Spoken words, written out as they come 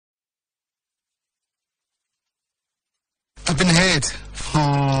I've been heard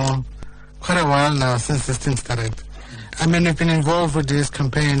for quite a while now, since this thing started. I mean, we've been involved with this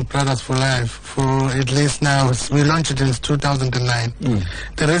campaign, Brothers for Life, for at least now, we launched it in 2009.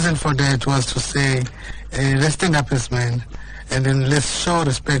 The reason for that was to say, let's stand up as men, and then let's show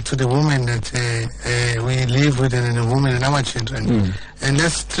respect to the women that we live with, and the women and our children. And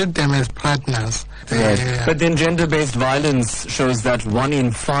let's treat them as partners. Right. But then gender-based violence shows that 1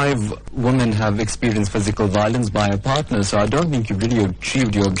 in 5 women have experienced physical violence by a partner, so I don't think you've really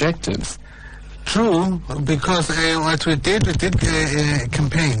achieved your objectives. True, because what we did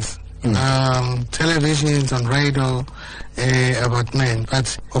campaigns, televisions, on radio, about men,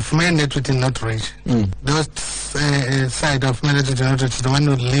 but of men that we did not reach. Those side of men that we did not reach, the one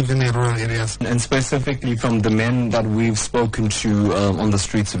who live in the rural areas. And specifically from the men that we've spoken to on the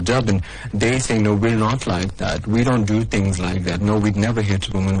streets of Durban, they say, no, we're not like that. We don't do things like that. No, we'd never hit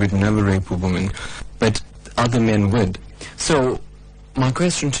a woman, we'd never rape a woman. But other men would. So my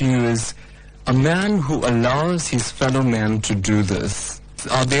question to you is, a man who allows his fellow man to do this,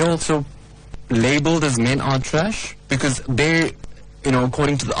 are they also labeled as men are trash? Because they,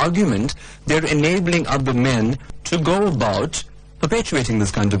 according to the argument, they're enabling other men to go about perpetuating this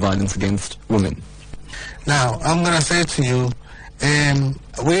kind of violence against women. Now, I'm going to say to you,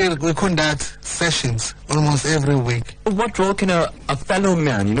 we conduct sessions almost every week. What role can a fellow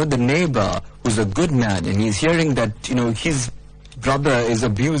man, the neighbor who's a good man, and he's hearing that, his brother is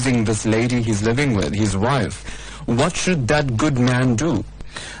abusing this lady he's living with, his wife, what should that good man do?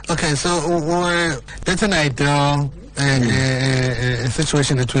 Okay, so that's an ideal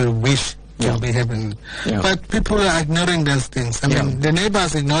situation that we wish to be happening. But people are ignoring those things. I mean, the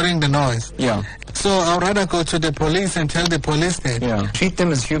neighbors ignoring the noise. So I'd rather go to the police and tell the police that. Treat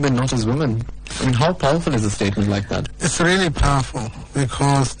them as human, not as women. I mean, how powerful is a statement like that? It's really powerful,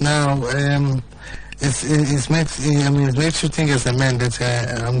 because now it makes you think as a man that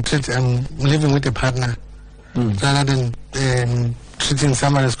I'm living with a partner, rather than treating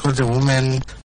someone as called a woman.